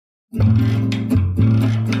This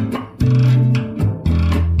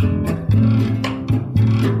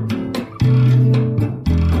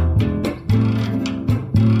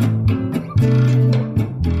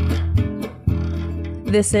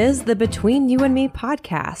is the Between You and Me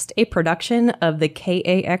podcast, a production of the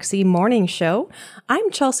KAXE Morning Show. I'm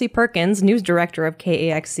Chelsea Perkins, news director of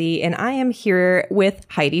KAXE, and I am here with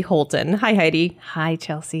Heidi Holton. Hi, Heidi. Hi,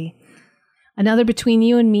 Chelsea. Another Between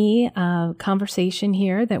You and Me conversation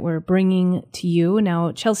here that we're bringing to you.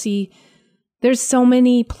 Now, Chelsea, there's so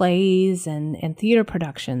many plays and theater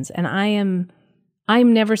productions, and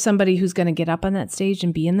I'm never somebody who's going to get up on that stage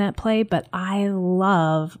and be in that play, but I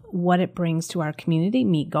love what it brings to our community,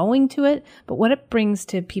 me going to it, but what it brings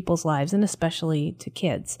to people's lives, and especially to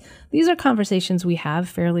kids. These are conversations we have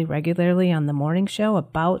fairly regularly on the morning show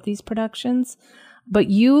about these productions, but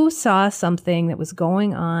you saw something that was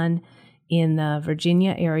going on in the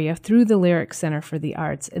Virginia area through the Lyric Center for the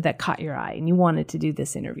Arts that caught your eye, and you wanted to do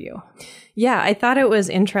this interview. Yeah, I thought it was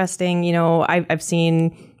interesting. You know, I've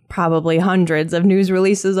seen probably hundreds of news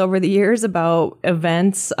releases over the years about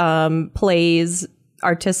events, plays,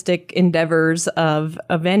 artistic endeavors of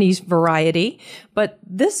any variety. But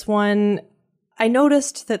this one, I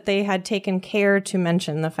noticed that they had taken care to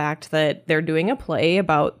mention the fact that they're doing a play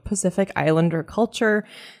about Pacific Islander culture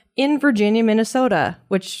in Virginia, Minnesota,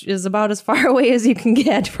 which is about as far away as you can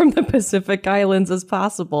get from the Pacific Islands as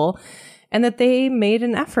possible. And that they made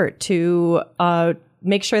an effort to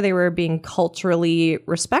make sure they were being culturally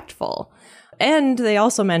respectful. And they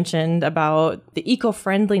also mentioned about the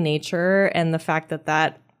eco-friendly nature and the fact that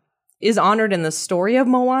that is honored in the story of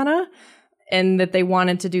Moana, and that they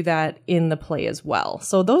wanted to do that in the play as well.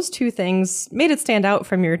 So those two things made it stand out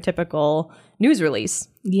from your typical news release.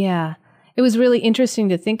 Yeah. It was really interesting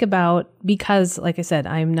to think about because, like I said,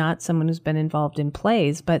 I'm not someone who's been involved in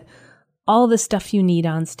plays, but all the stuff you need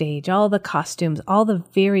on stage, all the costumes, all the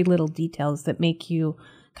very little details that make you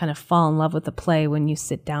kind of fall in love with the play when you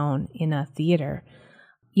sit down in a theater.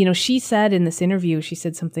 You know, she said in this interview, she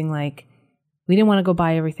said something like, we didn't want to go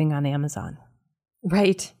buy everything on Amazon.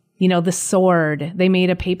 Right. You know, the sword, they made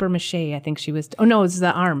a paper mache. I think she was, oh no, it's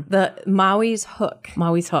the arm. The Maui's hook.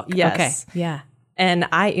 Maui's hook. Yes. Okay. Yeah. And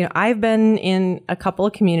I've been in a couple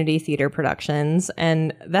of community theater productions,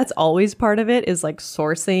 and that's always part of it, is like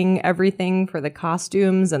sourcing everything for the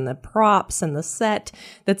costumes and the props and the set.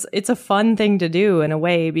 It's a fun thing to do in a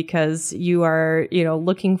way, because you are,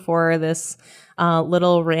 looking for this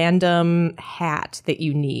little random hat that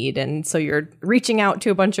you need. And so you're reaching out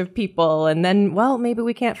to a bunch of people, and then, well, maybe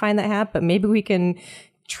we can't find that hat, but maybe we can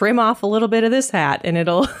trim off a little bit of this hat and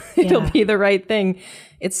it'll be the right thing.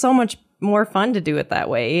 It's so much more fun to do it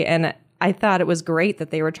that way. And I thought it was great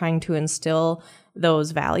that they were trying to instill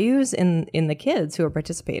those values in the kids who are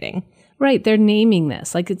participating. Right. They're naming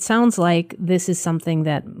this. Like, it sounds like this is something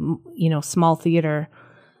that, small theater,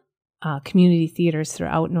 community theaters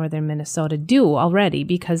throughout northern Minnesota do already,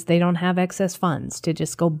 because they don't have excess funds to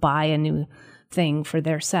just go buy a new thing for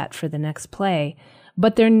their set for the next play.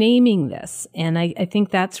 But they're naming this. And I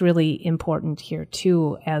think that's really important here,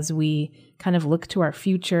 too, as we kind of look to our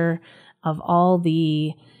future of all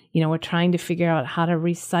the, we're trying to figure out how to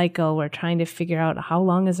recycle. We're trying to figure out how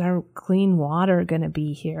long is our clean water going to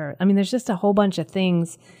be here. I mean, there's just a whole bunch of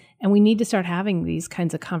things. And we need to start having these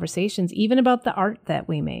kinds of conversations, even about the art that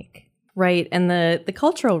we make. Right. And the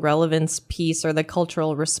cultural relevance piece, or the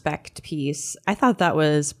cultural respect piece, I thought that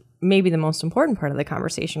was maybe the most important part of the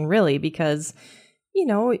conversation, really, because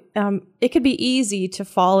it could be easy to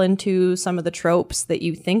fall into some of the tropes that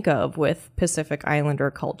you think of with Pacific Islander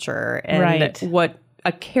culture, and what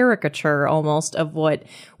a caricature almost of what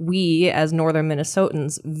we as Northern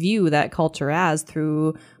Minnesotans view that culture as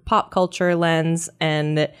through pop culture lens.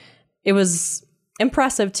 And it was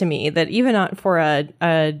impressive to me that even for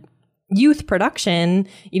a youth production,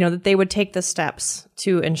 that they would take the steps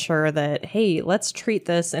to ensure that, hey, let's treat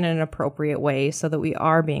this in an appropriate way so that we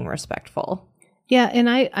are being respectful. Yeah, and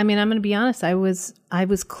I mean, I'm going to be honest. I was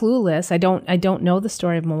clueless. I don't know the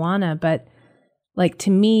story of Moana, but like,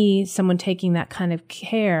 to me, someone taking that kind of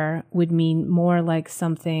care would mean more like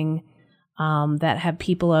something that had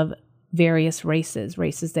people of various races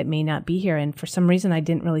that may not be here. And for some reason, I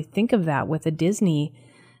didn't really think of that with a Disney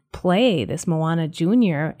play, this Moana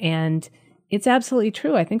Jr. And it's absolutely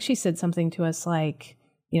true. I think she said something to us like,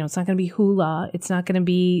 it's not going to be hula. It's not going to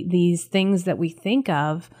be these things that we think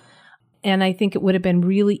of. And I think it would have been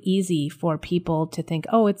really easy for people to think,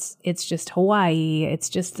 oh, it's just Hawaii. It's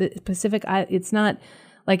just the Pacific. It's not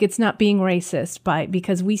being racist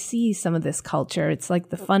because we see some of this culture. It's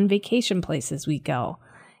like the fun vacation places we go,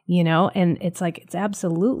 and it's like, it's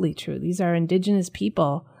absolutely true. These are indigenous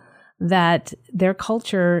people that their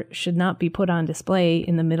culture should not be put on display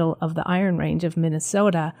in the middle of the Iron Range of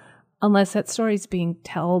Minnesota unless that story is being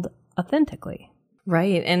told authentically.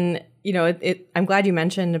 Right. And, I'm glad you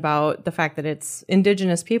mentioned about the fact that it's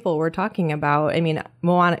Indigenous people we're talking about. I mean,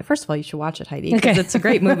 Moana, first of all, you should watch it, Heidi, because it's a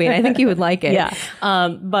great movie and I think you would like it. Yeah.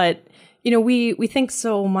 But we think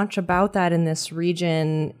so much about that in this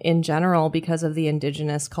region in general because of the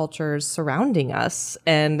Indigenous cultures surrounding us.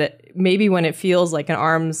 And maybe when it feels like an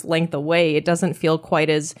arm's length away, it doesn't feel quite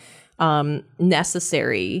as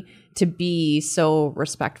necessary to be so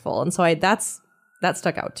respectful. And so that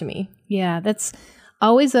stuck out to me. Yeah, that's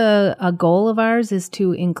always a goal of ours, is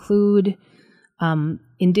to include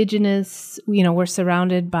Indigenous. We're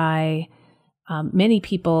surrounded by many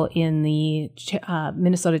people in the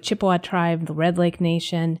Minnesota Chippewa tribe, the Red Lake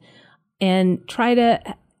Nation, and try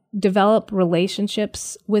to develop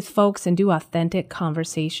relationships with folks and do authentic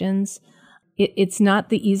conversations. It's not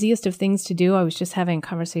the easiest of things to do. I was just having a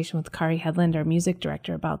conversation with Kari Headland, our music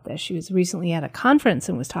director, about this. She was recently at a conference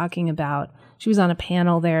and was talking about, she was on a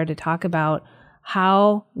panel there to talk about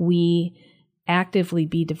how we actively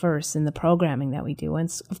be diverse in the programming that we do.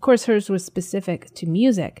 And of course, hers was specific to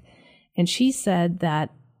music. And she said that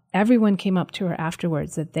everyone came up to her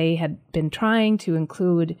afterwards that they had been trying to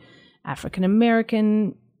include African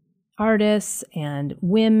American artists and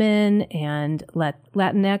women and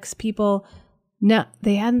Latinx people. No,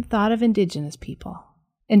 they hadn't thought of Indigenous people.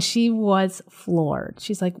 And she was floored.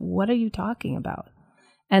 She's like, what are you talking about?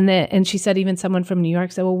 And she said even someone from New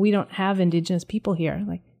York said, well, we don't have Indigenous people here. I'm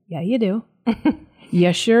like, yeah, you do.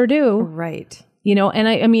 You sure do. Right. And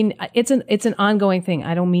I mean, it's an ongoing thing.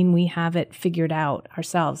 I don't mean we have it figured out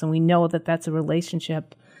ourselves. And we know that that's a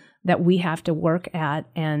relationship that we have to work at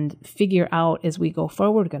and figure out as we go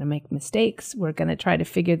forward. We're going to make mistakes. We're going to try to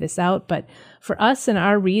figure this out. But for us in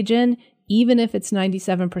our region, even if it's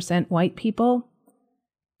 97% white people,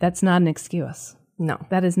 that's not an excuse. No.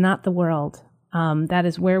 That is not the world. That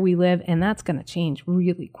is where we live, and that's going to change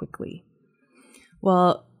really quickly.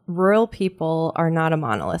 Well, rural people are not a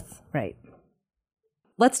monolith. Right.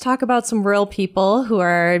 Let's talk about some rural people who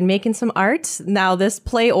are making some art. Now, this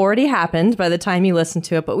play already happened by the time you listen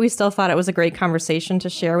to it, but we still thought it was a great conversation to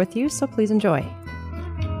share with you, so please enjoy.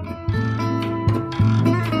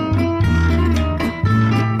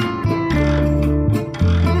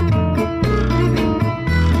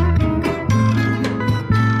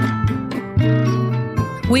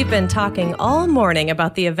 We've been talking all morning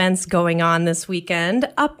about the events going on this weekend.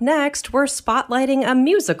 Up next, we're spotlighting a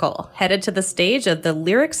musical headed to the stage of the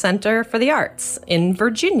Lyric Center for the Arts in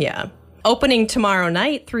Virginia. Opening tomorrow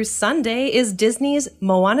night through Sunday is Disney's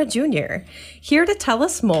Moana Jr. Here to tell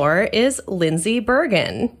us more is Lindsay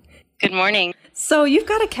Bergen. Good morning. So you've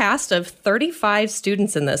got a cast of 35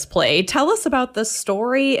 students in this play. Tell us about the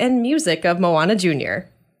story and music of Moana Jr.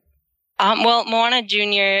 Well, Moana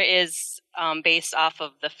Jr. is based off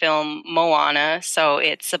of the film Moana. So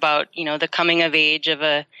it's about, the coming of age of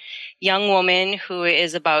a young woman who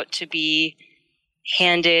is about to be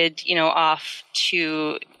handed, off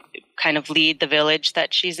to kind of lead the village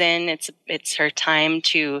that she's in. It's her time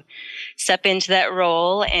to step into that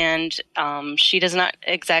role, and she does not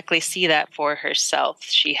exactly see that for herself.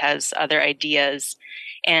 She has other ideas,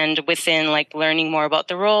 and within learning more about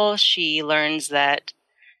the role, she learns that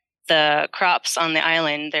the crops on the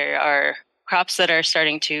island, there are crops that are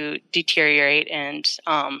starting to deteriorate, and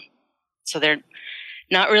so they're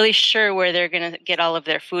not really sure where they're going to get all of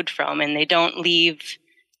their food from, and they don't leave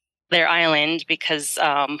their island because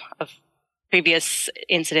of previous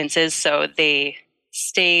incidences, so they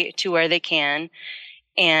stay to where they can.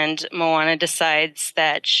 And Moana decides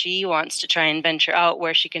that she wants to try and venture out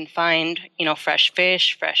where she can find, fresh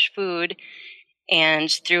fish, fresh food.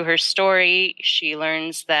 And through her story, she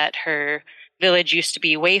learns that her village used to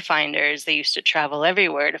be wayfinders. They used to travel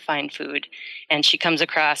everywhere to find food. And she comes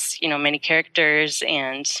across, many characters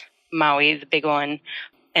and Maui, the big one,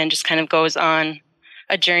 and just kind of goes on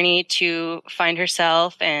a journey to find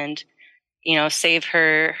herself and, save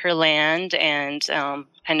her land and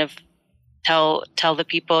kind of tell the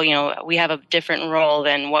people, we have a different role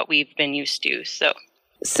than what we've been used to.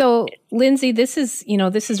 So, Lindsay, this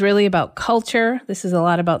is really about culture. This is a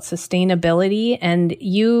lot about sustainability, and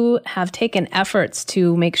you have taken efforts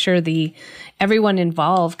to make sure everyone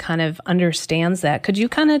involved kind of understands that. Could you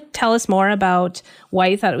kind of tell us more about why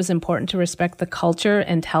you thought it was important to respect the culture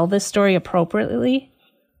and tell this story appropriately?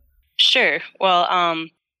 Sure. Well,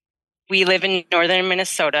 we live in northern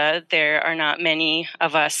Minnesota. There are not many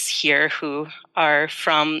of us here who are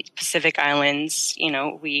from Pacific Islands.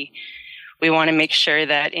 we want to make sure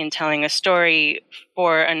that in telling a story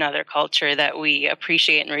for another culture that we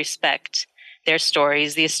appreciate and respect their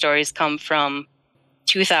stories. These stories come from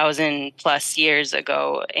 2,000 plus years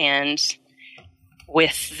ago. And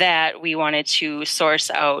with that, we wanted to source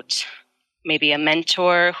out maybe a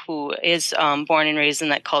mentor who is born and raised in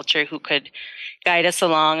that culture, who could guide us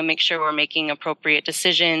along and make sure we're making appropriate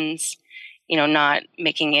decisions, not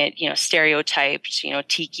making it, stereotyped,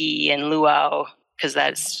 tiki and luau, because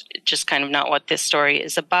that's just kind of not what this story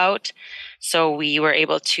is about. So we were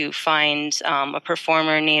able to find a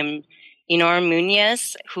performer named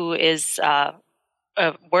Muñoz, who is a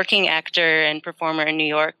working actor and performer in New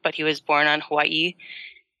York, but he was born on Hawaii.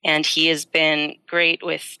 And he has been great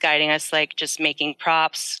with guiding us, like just making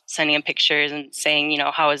props, sending him pictures and saying,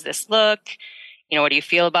 how does this look? What do you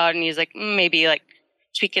feel about it? And he's like, maybe like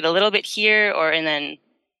tweak it a little bit here, and then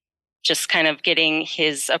just kind of getting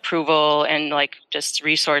his approval and like just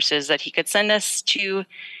resources that he could send us to.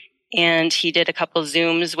 And he did a couple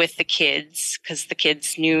Zooms with the kids, because the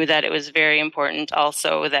kids knew that it was very important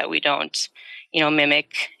also that we don't,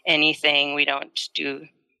 mimic anything. We don't do,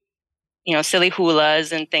 silly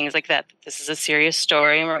hulas and things like that. This is a serious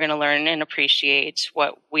story, and we're going to learn and appreciate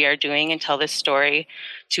what we are doing and tell this story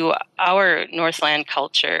to our Northland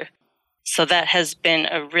culture. So that has been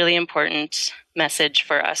a really important message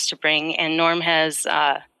for us to bring. And Norm has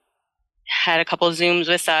had a couple of Zooms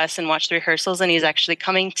with us and watched the rehearsals, and he's actually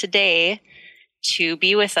coming today to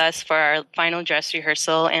be with us for our final dress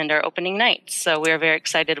rehearsal and our opening night. So we're very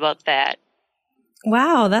excited about that.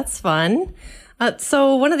 Wow, that's fun.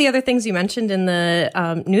 So one of the other things you mentioned in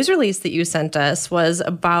the news release that you sent us was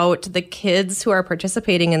about the kids who are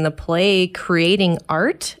participating in the play creating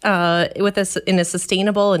art with us in a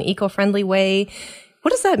sustainable and eco-friendly way.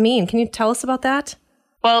 What does that mean? Can you tell us about that?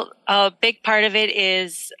 Well, a big part of it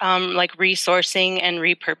is like resourcing and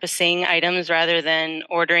repurposing items rather than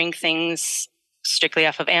ordering things strictly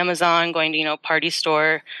off of Amazon, going to, Party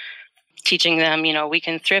Store, teaching them, we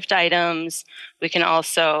can thrift items. We can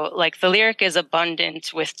also, like, the lyric is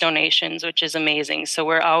abundant with donations, which is amazing. So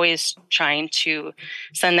we're always trying to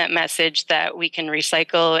send that message that we can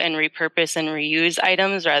recycle and repurpose and reuse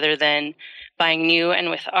items rather than buying new.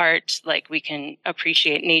 And with art, like, we can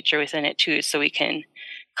appreciate nature within it too. So we can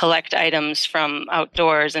collect items from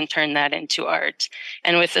outdoors and turn that into art.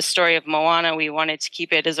 And with the story of Moana, we wanted to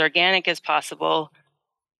keep it as organic as possible,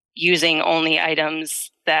 using only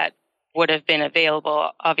items that would have been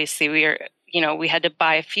available. Obviously, we had to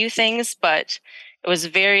buy a few things, but it was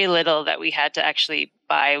very little that we had to actually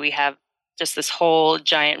buy. We have just this whole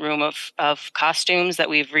giant room of costumes that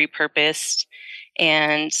we've repurposed,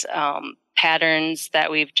 and patterns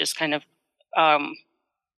that we've just kind of,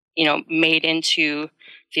 made into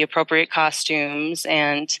the appropriate costumes.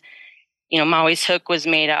 And, Maui's hook was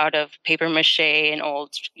made out of paper mache and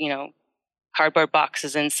old, cardboard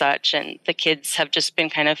boxes and such. And the kids have just been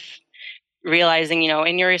kind of realizing,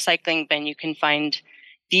 in your recycling bin, you can find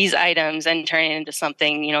these items and turn it into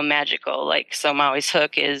something, magical. Like, so Maui's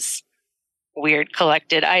hook is weird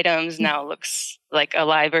collected items. Now looks like a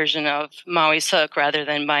live version of Maui's hook rather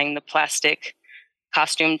than buying the plastic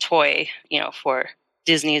costume toy, for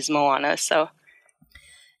Disney's Moana. So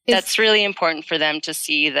that's really important for them to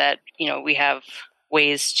see that, we have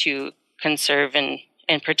ways to conserve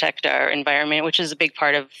and protect our environment, which is a big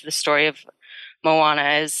part of the story of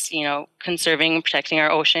Moana, is, conserving and protecting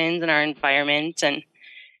our oceans and our environment, and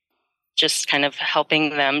just kind of helping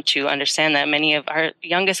them to understand that. Many of our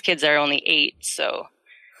youngest kids are only 8. So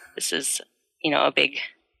this is, a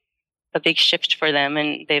big shift for them,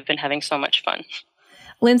 and they've been having so much fun.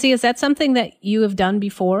 Lindsay, is that something that you have done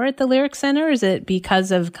before at the Lyric Center? Or is it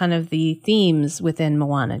because of kind of the themes within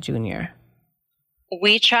Moana Jr.?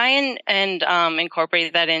 We try and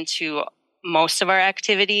incorporate that into most of our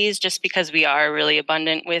activities, just because we are really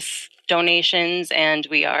abundant with donations, and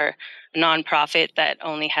we are a nonprofit that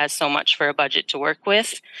only has so much for a budget to work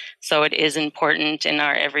with. So it is important in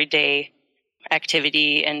our everyday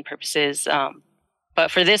activity and purposes. But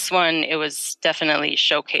for this one, it was definitely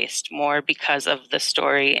showcased more because of the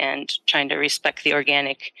story and trying to respect the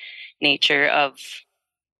organic nature of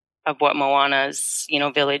what Moana's,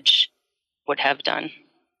 village would have done.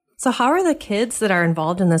 So how are the kids that are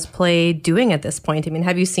involved in this play doing at this point? I mean,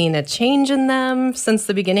 have you seen a change in them since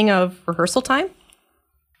the beginning of rehearsal time?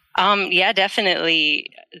 Yeah,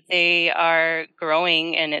 definitely. They are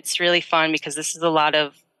growing, and it's really fun because this is a lot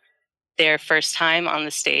of their first time on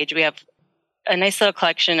the stage. We have a nice little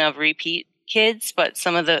collection of repeat kids, but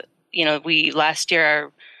some of the, last year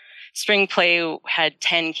our spring play had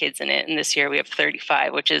 10 kids in it, and this year we have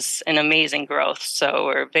 35, which is an amazing growth. So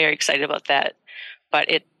we're very excited about that. But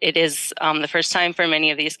it is the first time for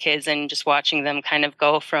many of these kids, and just watching them kind of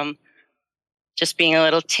go from just being a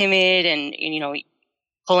little timid and,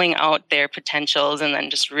 pulling out their potentials, and then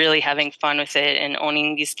just really having fun with it and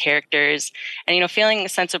owning these characters, and, feeling a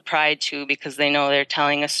sense of pride too, because they know they're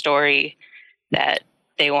telling a story that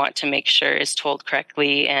they want to make sure is told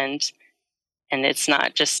correctly. And it's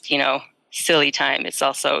not just, silly time. It's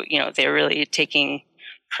also, they're really taking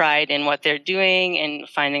pride in what they're doing and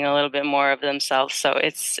finding a little bit more of themselves. So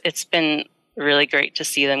it's been really great to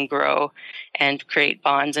see them grow and create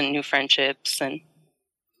bonds and new friendships. And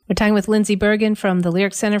we're talking with Lindsay Bergen from the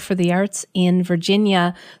Lyric Center for the Arts in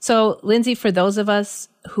Virginia. So, Lindsay, for those of us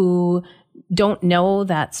who don't know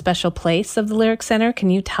that special place of the Lyric Center, can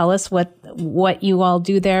you tell us what you all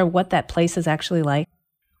do there, what that place is actually like?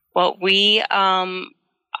 Well, we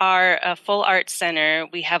are a full art center.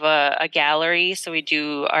 We have a gallery, so we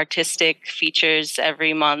do artistic features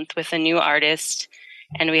every month with a new artist,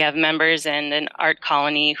 and we have members and an art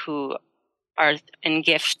colony who are in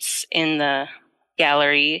gifts in the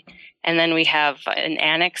gallery. And then we have an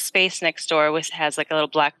annex space next door, which has like a little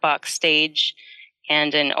black box stage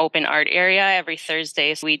and an open art area. Every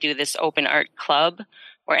Thursday, so we do this open art club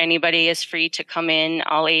where anybody is free to come in,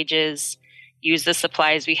 all ages, use the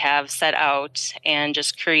supplies we have set out, and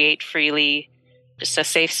just create freely, just a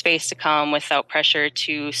safe space to come without pressure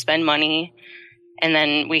to spend money. And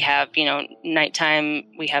then we have, nighttime,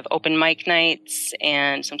 we have open mic nights,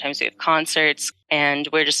 and sometimes we have concerts, and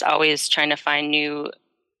we're just always trying to find new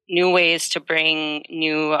ways to bring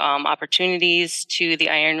new opportunities to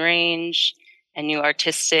the Iron Range and new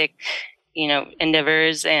artistic,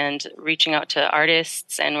 endeavors, and reaching out to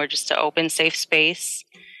artists. And we're just an open, safe space.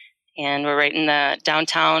 And we're right in the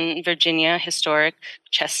downtown Virginia historic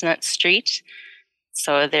Chestnut Street.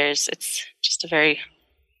 So it's just a very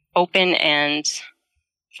open and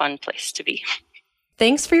fun place to be.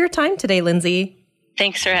 Thanks for your time today, Lindsay.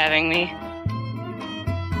 Thanks for having me.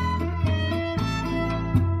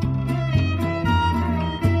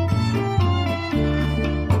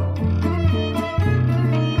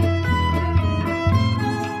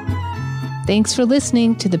 Thanks for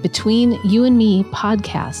listening to the Between You and Me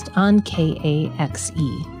podcast on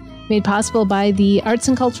KAXE, made possible by the Arts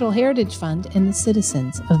and Cultural Heritage Fund and the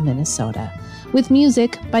citizens of Minnesota, with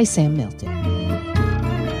music by Sam Milton.